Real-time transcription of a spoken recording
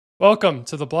Welcome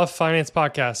to the Bluff Finance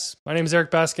Podcast. My name is Eric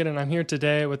Baskin, and I'm here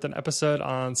today with an episode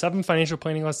on 7 financial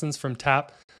planning lessons from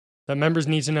TAP that members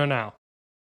need to know now.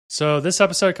 So this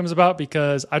episode comes about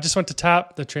because I just went to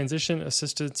TAP, the Transition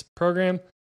Assistance Program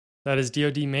that is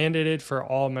DoD mandated for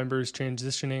all members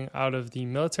transitioning out of the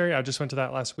military. I just went to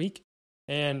that last week,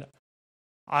 and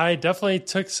I definitely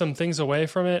took some things away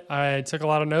from it. I took a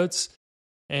lot of notes,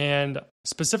 and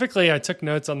specifically I took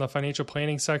notes on the financial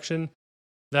planning section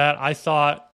that I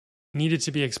thought needed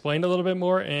to be explained a little bit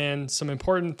more, and some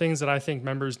important things that I think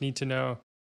members need to know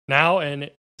now, and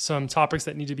some topics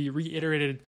that need to be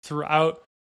reiterated throughout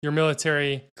your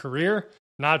military career,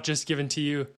 not just given to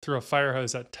you through a fire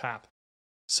hose at TAP.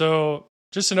 So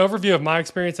just an overview of my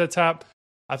experience at TAP.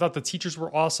 I thought the teachers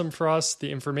were awesome for us.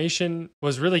 The information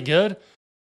was really good.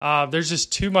 There's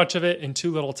just too much of it in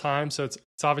too little time. So it's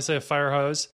obviously a fire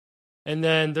hose. And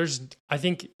then I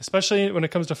think, especially when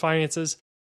it comes to finances,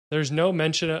 there's no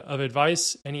mention of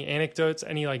advice, any anecdotes,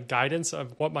 any guidance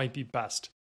of what might be best.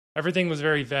 Everything was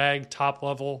very vague, top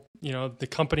level, the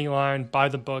company line, by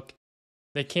the book.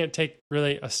 They can't take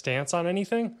really a stance on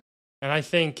anything. And I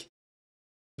think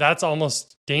that's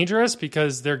almost dangerous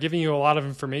because they're giving you a lot of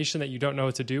information that you don't know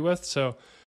what to do with. So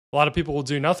a lot of people will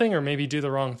do nothing or maybe do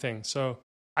the wrong thing. So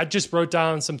I just wrote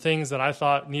down some things that I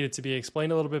thought needed to be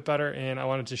explained a little bit better, and I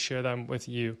wanted to share them with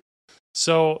you.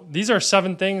 So these are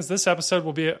 7 things. This episode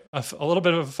will be a little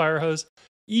bit of a fire hose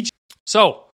each. So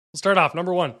we'll start off.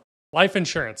 Number 1, life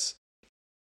insurance.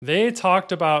 They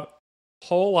talked about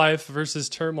whole life versus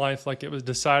term life like it was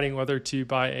deciding whether to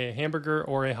buy a hamburger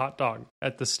or a hot dog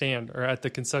at the stand or at the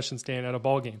concession stand at a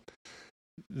ball game.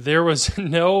 There was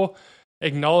no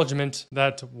acknowledgement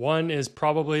that one is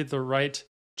probably the right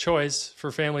choice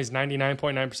for families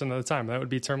 99.9% of the time. That would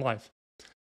be term life.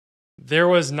 There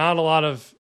was not a lot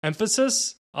of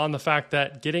emphasis on the fact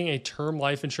that getting a term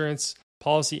life insurance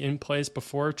policy in place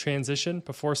before transition,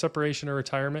 before separation or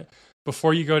retirement,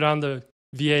 before you go down the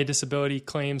VA disability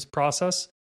claims process,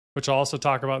 which I'll also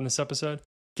talk about in this episode,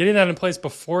 getting that in place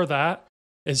before that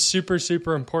is super,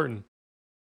 super important.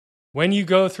 When you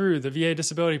go through the VA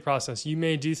disability process, you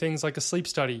may do things like a sleep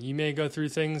study. You may go through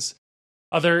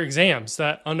other exams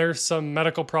that unearth some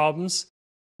medical problems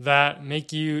that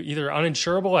make you either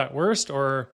uninsurable at worst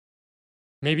or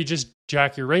maybe just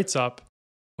jack your rates up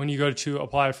when you go to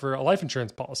apply for a life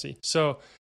insurance policy. So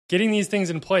getting these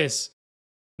things in place,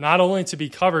 not only to be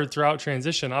covered throughout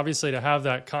transition, obviously to have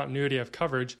that continuity of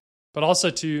coverage, but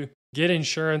also to get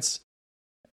insurance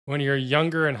when you're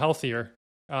younger and healthier.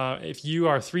 If you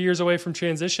are 3 years away from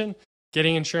transition,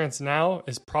 getting insurance now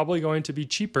is probably going to be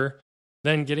cheaper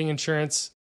than getting insurance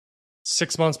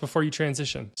 6 months before you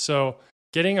transition. So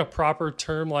getting a proper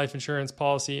term life insurance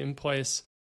policy in place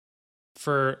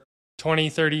for 20,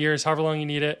 30 years, however long you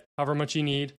need it, however much you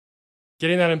need,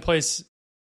 getting that in place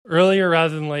earlier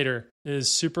rather than later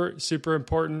is super, super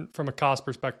important from a cost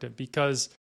perspective, because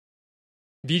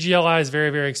VGLI is very,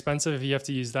 very expensive if you have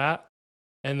to use that.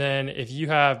 And then if you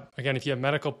have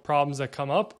medical problems that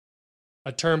come up,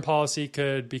 a term policy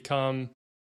could become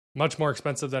much more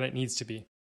expensive than it needs to be.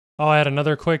 I'll add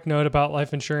another quick note about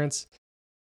life insurance.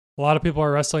 A lot of people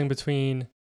are wrestling between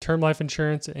term life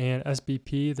insurance and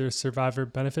SBP, their survivor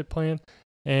benefit plan.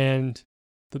 And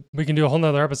we can do a whole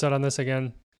nother episode on this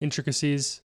again.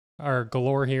 Intricacies are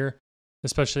galore here,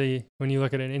 especially when you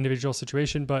look at an individual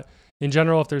situation. But in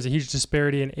general, if there's a huge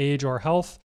disparity in age or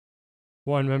health,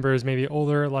 one member is maybe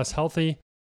older, less healthy,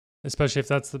 especially if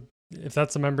that's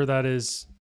the member that is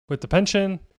with the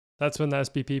pension, that's when the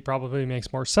SBP probably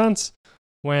makes more sense.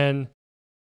 When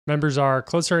members are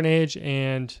closer in age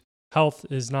and health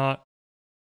is not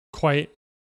quite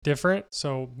different,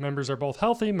 so members are both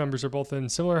healthy, members are both in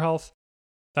similar health,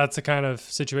 that's the kind of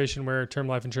situation where term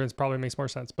life insurance probably makes more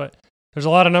sense. But there's a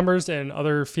lot of numbers and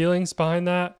other feelings behind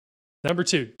that. Number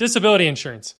 2, disability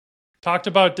insurance. Talked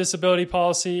about disability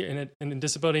policy and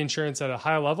disability insurance at a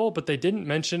high level, but they didn't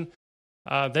mention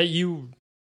that you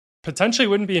potentially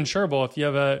wouldn't be insurable if you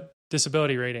have a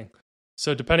disability rating.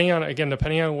 So depending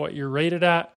on what you're rated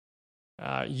at,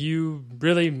 you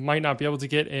really might not be able to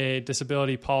get a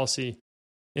disability policy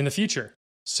in the future.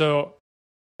 So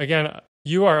again,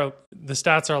 the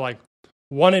stats are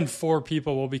 1 in 4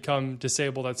 people will become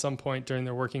disabled at some point during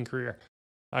their working career.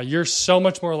 You're so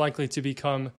much more likely to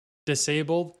become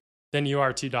disabled than you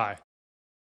are to die.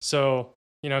 So,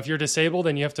 if you're disabled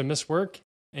and you have to miss work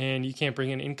and you can't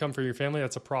bring in income for your family,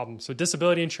 that's a problem. So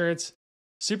disability insurance,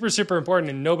 super, super important,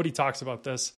 and nobody talks about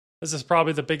this. This is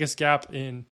probably the biggest gap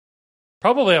in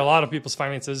probably a lot of people's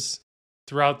finances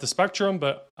throughout the spectrum,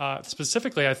 but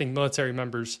specifically, I think military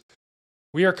members.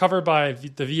 We are covered by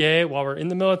the VA while we're in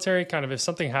the military. Kind of if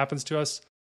something happens to us,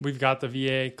 we've got the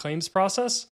VA claims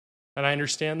process, and I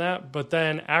understand that. But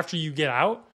then after you get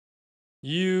out,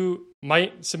 you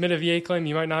might submit a VA claim,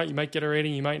 you might not, you might get a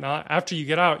rating, you might not. After you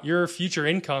get out, your future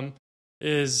income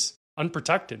is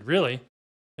unprotected, really,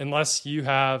 unless you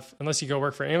go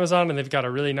work for Amazon and they've got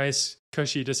a really nice,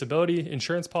 cushy disability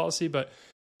insurance policy. But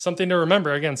something to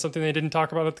remember, again, something they didn't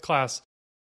talk about at the class,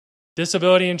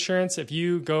 disability insurance, if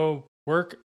you go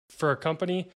work for a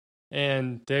company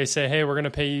and they say, hey, we're going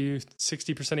to pay you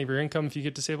 60% of your income if you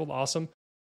get disabled, awesome.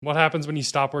 What happens when you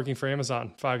stop working for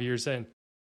Amazon 5 years in?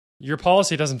 Your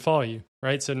policy doesn't follow you,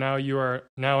 right? So now you are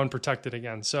now unprotected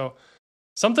again. So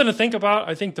something to think about,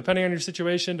 I think, depending on your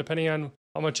situation, depending on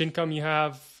how much income you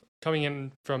have coming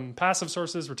in from passive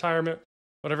sources, retirement,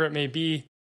 whatever it may be.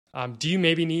 Do you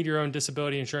maybe need your own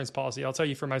disability insurance policy? I'll tell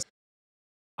you for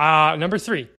myself. Number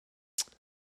 3,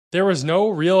 there was no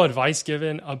real advice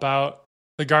given about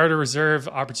the Guard or Reserve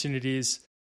opportunities.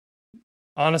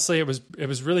 Honestly, it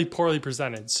was really poorly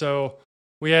presented. So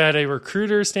we had a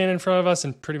recruiter stand in front of us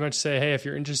and pretty much say, hey, if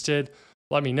you're interested,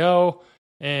 let me know.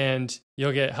 And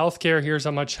you'll get healthcare. Here's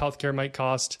how much healthcare might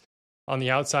cost on the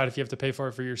outside if you have to pay for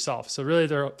it for yourself. So really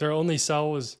their only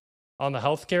sell was on the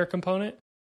healthcare component.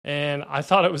 And I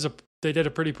thought they did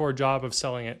a pretty poor job of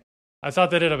selling it. I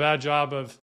thought they did a bad job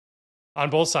on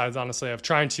both sides, honestly, of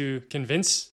trying to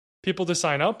convince people to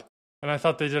sign up. And I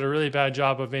thought they did a really bad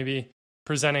job of maybe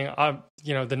presenting,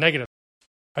 the negative.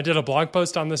 I did a blog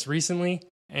post on this recently,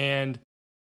 and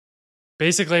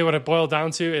basically what it boiled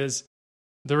down to is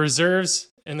the reserves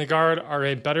and the Guard are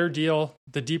a better deal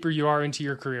the deeper you are into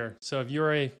your career. So if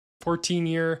you're a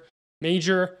 14-year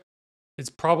major, it's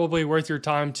probably worth your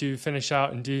time to finish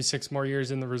out and do 6 more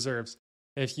years in the reserves.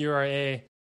 If you are a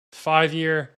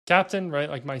 5-year captain, right,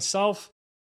 like myself,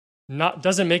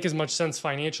 doesn't make as much sense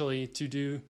financially to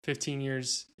do 15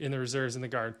 years in the reserves and the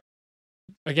Guard.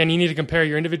 Again, you need to compare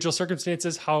your individual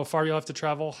circumstances, how far you'll have to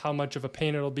travel, how much of a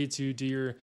pain it'll be to do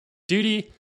your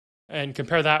duty, and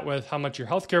compare that with how much your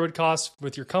healthcare would cost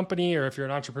with your company, or if you're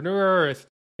an entrepreneur, or if,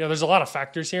 there's a lot of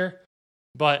factors here.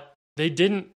 But they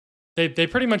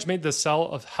pretty much made the sell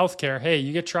of healthcare, hey,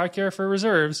 you get TRICARE for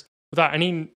reserves without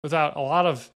a lot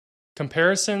of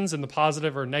comparisons in the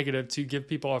positive or negative to give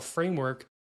people a framework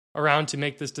around to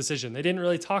make this decision. They didn't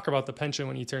really talk about the pension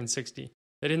when you turn 60.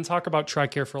 They didn't talk about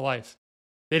TRICARE for life.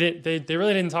 They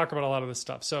really didn't talk about a lot of this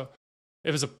stuff. So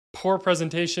it was a poor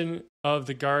presentation of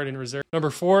the Guard and Reserve. Number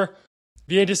 4,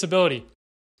 VA disability.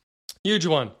 Huge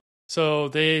one. So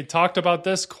they talked about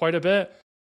this quite a bit.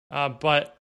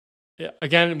 But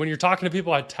again, when you're talking to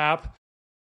people at TAP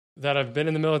that have been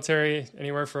in the military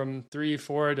anywhere from 3,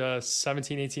 4 to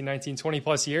 17, 18, 19, 20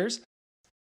 plus years,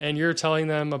 and you're telling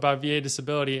them about VA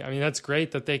disability, I mean, that's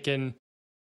great that they can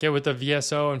get with the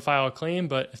VSO and file a claim,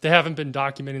 but if they haven't been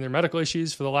documenting their medical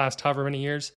issues for the last however many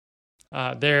years,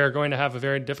 they're going to have a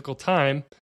very difficult time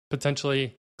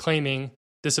potentially claiming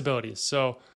disabilities.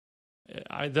 So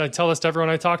I tell this to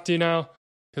everyone I talk to now,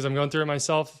 because I'm going through it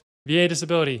myself. VA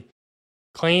disability,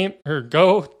 claim or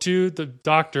go to the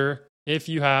doctor if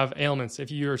you have ailments,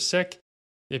 if you're sick,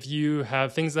 if you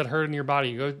have things that hurt in your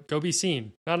body, go be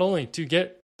seen. Not only to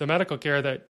get the medical care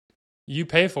that you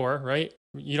pay for, right?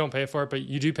 You don't pay for it, but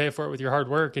you do pay for it with your hard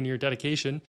work and your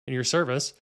dedication and your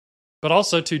service, but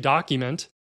also to document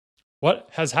what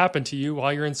has happened to you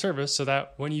while you're in service so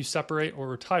that when you separate or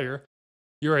retire,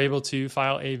 you're able to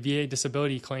file a VA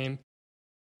disability claim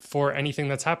for anything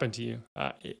that's happened to you.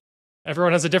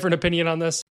 Everyone has a different opinion on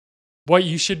this. What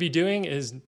you should be doing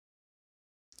is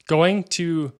going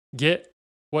to get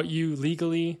what you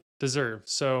legally deserve.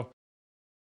 So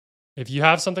if you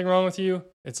have something wrong with you,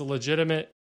 it's a legitimate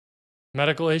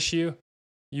medical issue,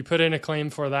 you put in a claim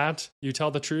for that. You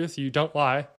tell the truth. You don't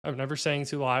lie. I'm never saying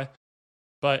to lie.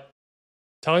 But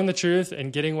telling the truth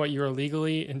and getting what you're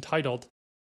legally entitled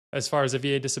as far as a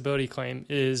VA disability claim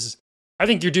is, I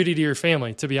think, your duty to your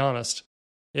family, to be honest.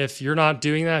 If you're not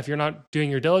doing that, if you're not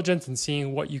doing your diligence and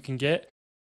seeing what you can get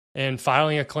and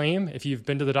filing a claim, if you've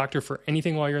been to the doctor for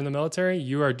anything while you're in the military,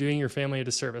 you are doing your family a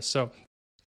disservice. So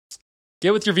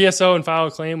get with your VSO and file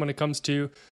a claim when it comes to,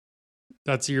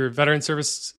 that's your veteran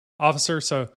service officer.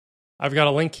 So I've got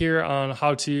a link here on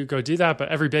how to go do that, but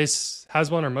every base has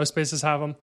one, or most bases have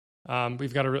them.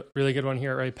 We've got a really good one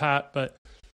here at Ray Pat, but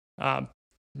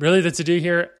really the to-do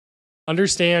here,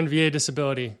 understand VA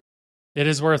disability. It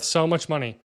is worth so much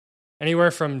money,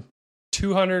 anywhere from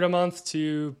 $200 a month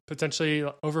to potentially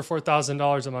over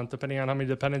 $4,000 a month, depending on how many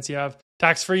dependents you have,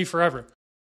 tax-free forever.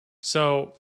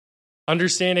 So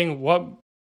understanding what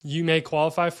you may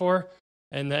qualify for,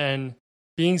 and then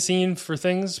being seen for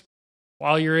things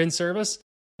while you're in service,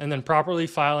 and then properly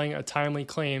filing a timely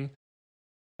claim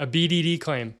a BDD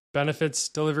claim, benefits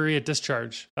delivery at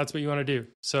discharge. That's what you want to do.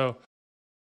 So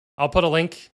I'll put a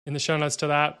link in the show notes to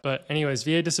that. But anyways,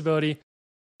 VA disability,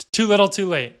 too little, too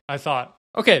late, I thought.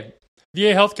 Okay,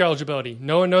 VA healthcare eligibility.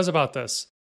 No one knows about this.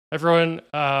 Everyone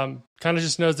kind of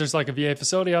just knows there's like a VA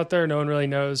facility out there. No one really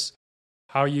knows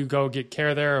how you go get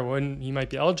care there or when you might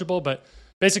be eligible. But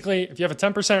basically, if you have a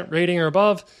 10% rating or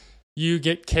above, you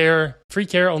get free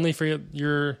care only for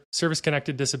your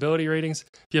service-connected disability ratings.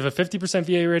 If you have a 50%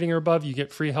 VA rating or above, you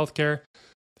get free health care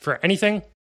for anything,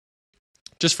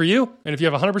 just for you. And if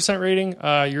you have a 100% rating,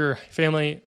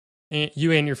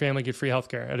 you and your family get free health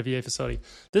care at a VA facility.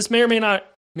 This may or may not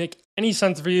make any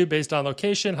sense for you based on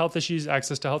location, health issues,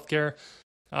 access to health care.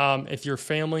 If your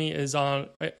family is on,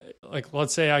 like,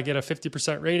 let's say I get a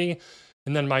 50% rating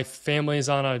and then my family is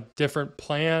on a different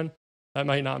plan, that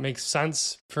might not make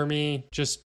sense for me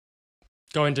just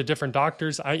going to different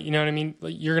doctors. You know what I mean?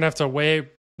 You're going to have to weigh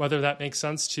whether that makes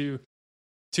sense to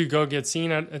go get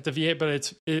seen at the VA,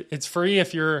 but it's free.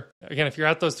 If you're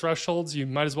at those thresholds, you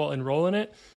might as well enroll in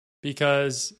it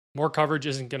because more coverage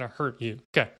isn't going to hurt you.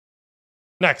 Okay.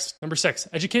 Next, number 6,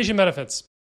 education benefits.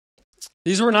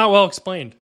 These were not well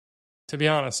explained, to be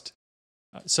honest.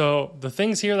 So the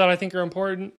things here that I think are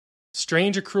important: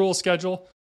 strange accrual schedule,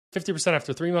 50%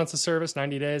 after 3 months of service,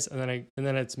 90 days, and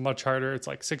then it's much harder. It's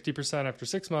like 60% after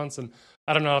 6 months, and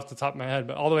I don't know off the top of my head,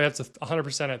 but all the way up to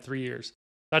 100% at 3 years.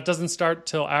 That doesn't start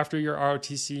till after your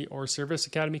ROTC or Service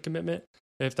Academy commitment,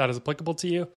 if that is applicable to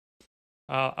you.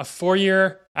 A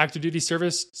 4-year active duty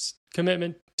service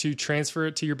commitment to transfer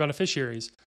it to your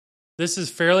beneficiaries. This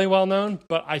is fairly well known,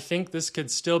 but I think this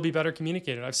could still be better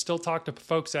communicated. I've still talked to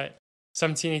folks at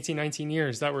 17, 18, 19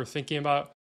 years that were thinking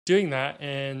about doing that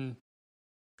and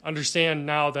understand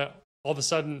now that all of a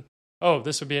sudden, oh,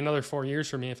 this would be another 4 years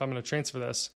for me if I'm going to transfer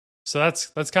this. So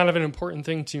that's kind of an important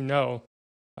thing to know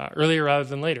earlier rather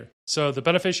than later. So the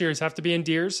beneficiaries have to be in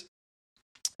DEERS,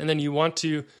 and then you want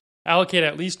to allocate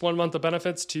at least 1 month of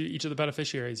benefits to each of the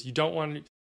beneficiaries. You don't want,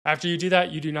 after you do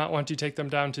that, you do not want to take them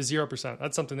down to 0%.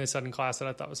 That's something they said in class that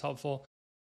I thought was helpful.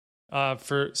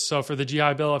 For the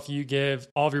GI Bill, if you give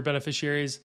all of your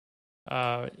beneficiaries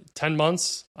 10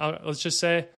 months, let's just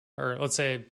say, or let's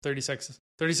say 36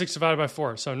 divided by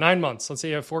 4. So 9 months. Let's say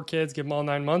you have 4 kids, give them all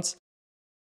 9 months.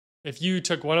 If you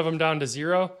took one of them down to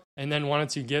 0 and then wanted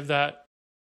to give that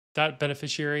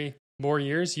beneficiary more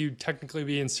years, you'd technically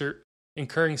be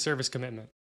incurring service commitment.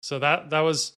 So that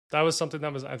was something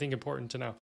that was, I think, important to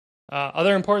know.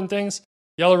 Other important things: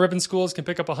 yellow ribbon schools can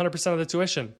pick up 100% of the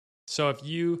tuition. So if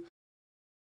you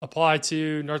apply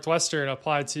to Northwestern,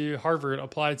 apply to Harvard,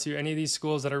 apply to any of these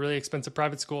schools that are really expensive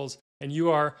private schools, and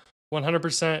you are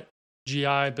 100%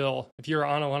 GI Bill, if you're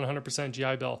on a 100%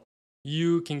 GI Bill,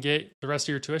 you can get the rest of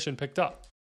your tuition picked up.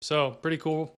 So pretty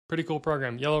cool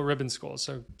program, yellow ribbon schools.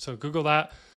 So Google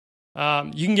that.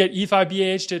 You can get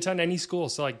E5BAH to attend any school.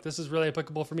 So like, this is really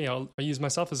applicable for me. I'll use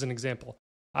myself as an example.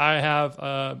 I have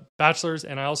a bachelor's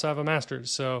and I also have a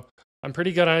master's. So I'm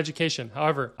pretty good on education.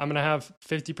 However, I'm going to have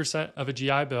 50% of a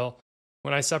GI Bill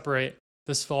when I separate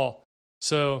this fall.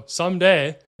 So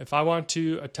someday, if I want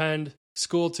to attend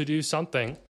school to do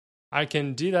something, I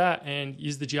can do that and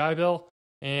use the GI Bill,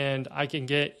 and I can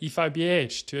get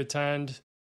E5BAH to attend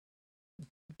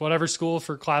whatever school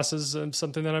for classes and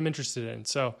something that I'm interested in.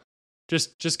 So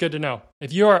just good to know.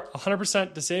 If you are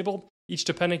 100% disabled, each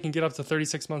dependent can get up to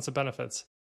 36 months of benefits.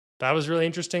 That was really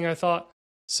interesting, I thought.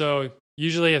 So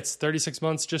usually it's 36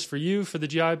 months just for you for the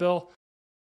GI Bill.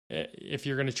 If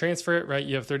you're going to transfer it, right,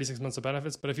 you have 36 months of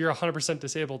benefits. But if you're 100%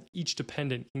 disabled, each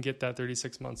dependent can get that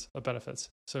 36 months of benefits.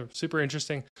 So super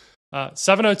interesting.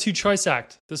 702 Choice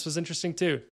Act. This was interesting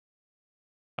too.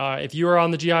 If you are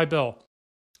on the GI Bill,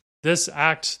 this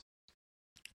act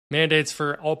mandates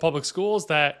for all public schools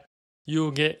that you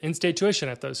will get in-state tuition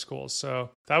at those schools. So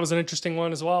that was an interesting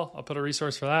one as well. I'll put a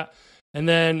resource for that. And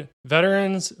then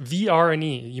Veterans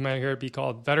VR&E, you might hear it be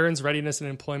called Veterans Readiness and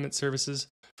Employment Services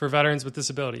for Veterans with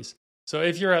Disabilities. So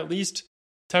if you're at least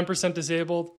 10%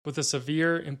 disabled with a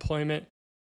severe employment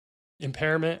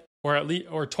impairment, or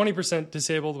 20%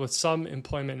 disabled with some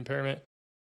employment impairment,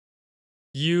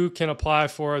 you can apply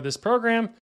for this program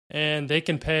and they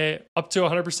can pay up to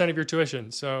 100% of your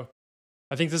tuition. So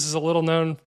I think this is a little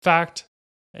known fact,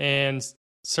 and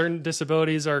certain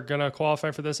disabilities are going to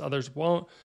qualify for this, others won't.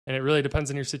 And it really depends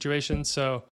on your situation.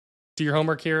 So do your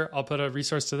homework here. I'll put a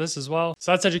resource to this as well.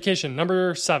 So that's education.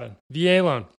 Number 7, VA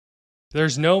loan.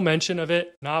 There's no mention of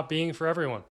it not being for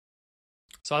everyone.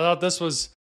 So I thought this was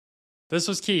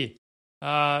key.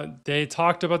 They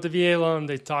talked about the VA loan.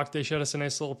 They showed us a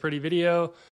nice little pretty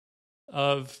video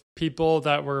of people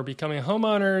that were becoming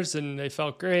homeowners and they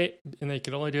felt great and they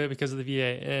could only do it because of the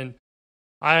VA. And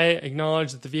I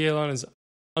acknowledge that the VA loan is an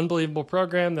unbelievable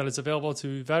program that is available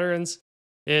to veterans.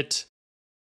 It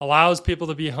allows people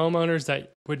to be homeowners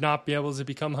that would not be able to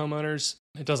become homeowners.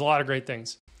 It does a lot of great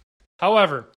things.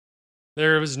 However,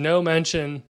 there was no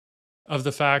mention of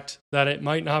the fact that it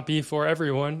might not be for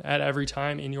everyone at every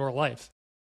time in your life.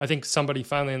 I think somebody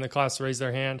finally in the class raised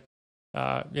their hand,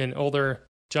 an older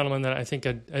gentleman that I think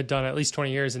had done at least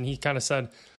 20 years. And he kind of said,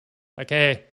 like,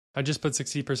 hey, I just put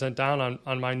 60% down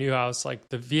on my new house. Like,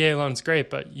 the VA loan's great,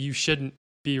 but you shouldn't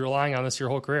be relying on this your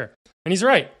whole career. And he's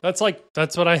right. That's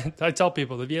what I tell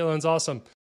people. The VA loan's awesome.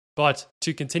 But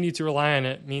to continue to rely on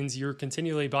it means you're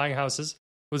continually buying houses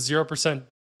with 0%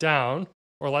 down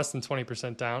or less than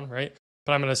 20% down, right?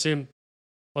 But I'm going to assume,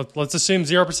 let's assume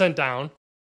 0% down,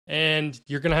 and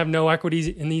you're going to have no equity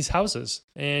in these houses,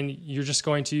 and you're just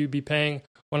going to be paying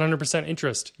 100%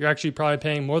 interest. You're actually probably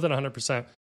paying more than 100%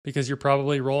 because you're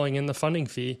probably rolling in the funding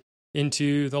fee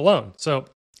into the loan. So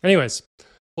anyways,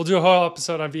 we'll do a whole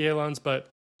episode on VA loans, but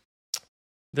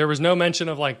there was no mention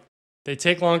of, like, they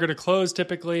take longer to close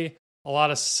typically. A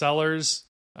lot of sellers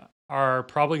are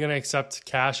probably going to accept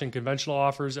cash and conventional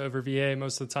offers over VA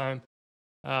most of the time.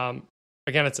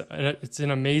 Again, it's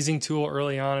an amazing tool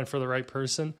early on and for the right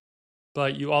person,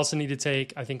 but you also need to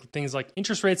take, I think, things like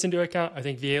interest rates into account. I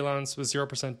think VA loans with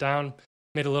 0% down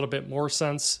made a little bit more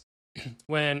sense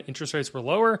when interest rates were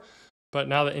lower, but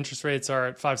now that interest rates are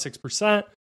at 5-6%,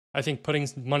 I think putting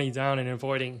money down and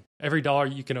avoiding every dollar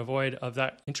you can avoid of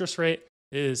that interest rate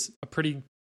is a pretty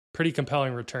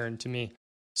compelling return to me.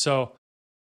 So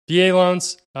VA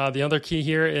loans, the other key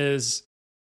here is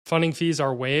funding fees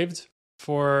are waived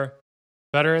for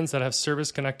veterans that have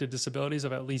service-connected disabilities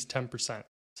of at least 10%.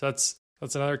 So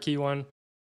that's another key one.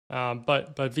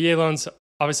 But VA loans,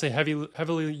 obviously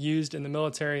heavily used in the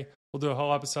military. We'll do a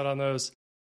whole episode on those.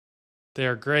 They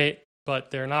are great,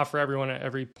 but they're not for everyone at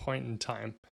every point in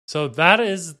time. So that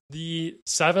is the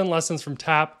 7 lessons from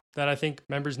TAP that I think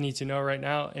members need to know right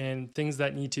now, and things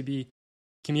that need to be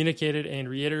communicated and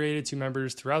reiterated to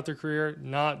members throughout their career,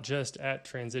 not just at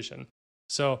transition.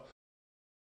 So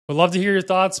would love to hear your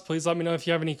thoughts. Please let me know if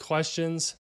you have any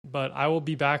questions, but I will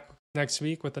be back next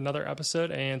week with another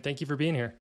episode, and thank you for being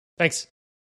here. Thanks.